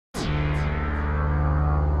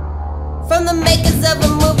From the makers of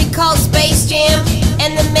a movie called Space Jam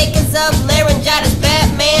and the makers of Laryngitis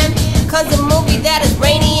Batman comes a movie that is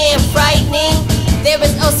rainy and frightening. There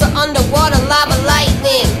is also underwater lava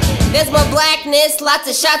lightning. There's more blackness, lots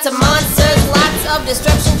of shots of monsters, lots of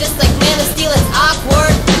destruction, just like Man of Steel is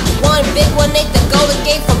awkward. One big one ate the Golden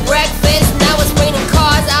Gate for breakfast. Now it's raining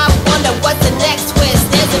cars, I wonder what's the next twist.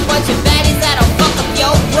 There's a bunch of baddies that'll fuck up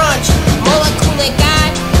your brunch. Molecular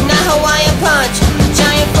guy, not Hawaiian punch.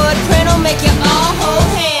 Giant footprint will make you all hold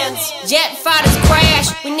hands. Jet fighters crash,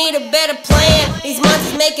 we need a better plan. These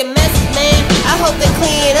monsters making messes, man. I hope they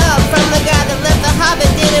clean it up. From the guy that left the Hobbit,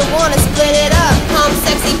 didn't wanna split it up.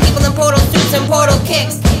 Sexy people in portal suits and portal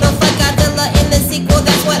kicks. They'll fight Godzilla in the sequel,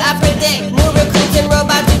 that's what I predict. New recruits and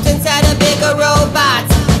robot suits inside of bigger robots.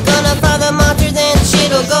 Gonna find the monsters and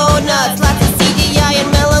shit'll go nuts. Lots of CGI and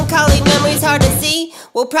melancholy memories hard to see.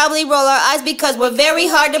 We'll probably roll our eyes because we're very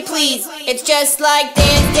hard to please. It's just like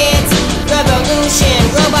Dance Dance Revolution.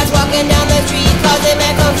 Robots walking down the street causing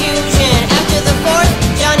mad confusion. After the fourth,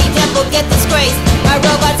 Johnny Depp will get disgraced by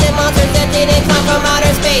robots and monsters that didn't come from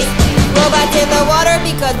outer space. Robots in the water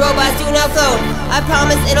because robots do not float. I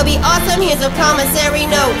promise it'll be awesome, here's a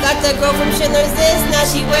promissory note. Got the girl from Schindler's List, now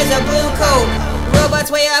she wears a blue coat.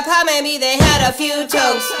 Robots way up high, maybe they had a few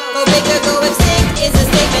toes. Go big or go extinct is a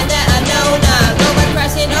statement that I know not. Robots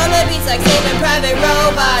crashing on the beats like Saving Private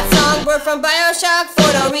Robot. Songbird from Bioshock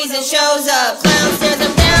for no reason shows up. Clown stares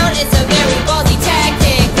him down, it's a very ballsy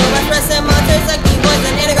tactic. Robots wrestling monsters like he was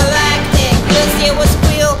an intergalactic. We'll see it will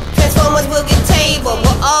squeal, Transformers will get table.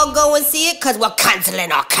 We'll all go and see it cause we're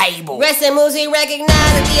canceling our cable. Wrestling moves we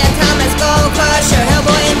recognize at the Atomic Skull Crusher.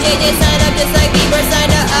 Hellboy and JJ sign up just like Bieber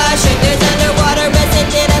signed to Usher. There's underwater wrestling,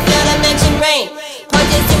 did I fail to mention rain?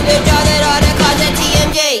 Punches to the jaw that ought to cause a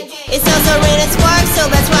TMJ. It's also rain and sparks, so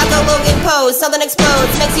let's rock a Logan pose. Something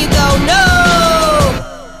explodes, makes you go no.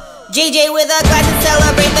 JJ with a glass to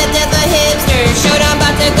celebrate the death of hipsters. Showdown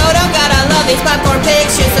about to go down, gotta love these popcorn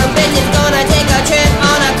pictures. So bitches gonna take a trip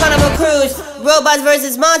on a carnival cruise. Robots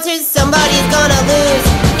versus monsters, somebody's gonna lose.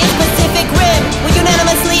 It's Pacific Rim, we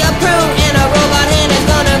unanimously approve. And a robot hand is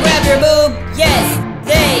gonna grab your boob. Yes,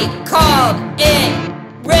 they called it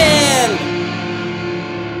Rim.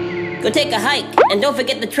 Go take a hike, and don't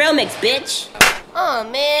forget the trail mix, bitch. Oh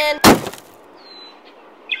man.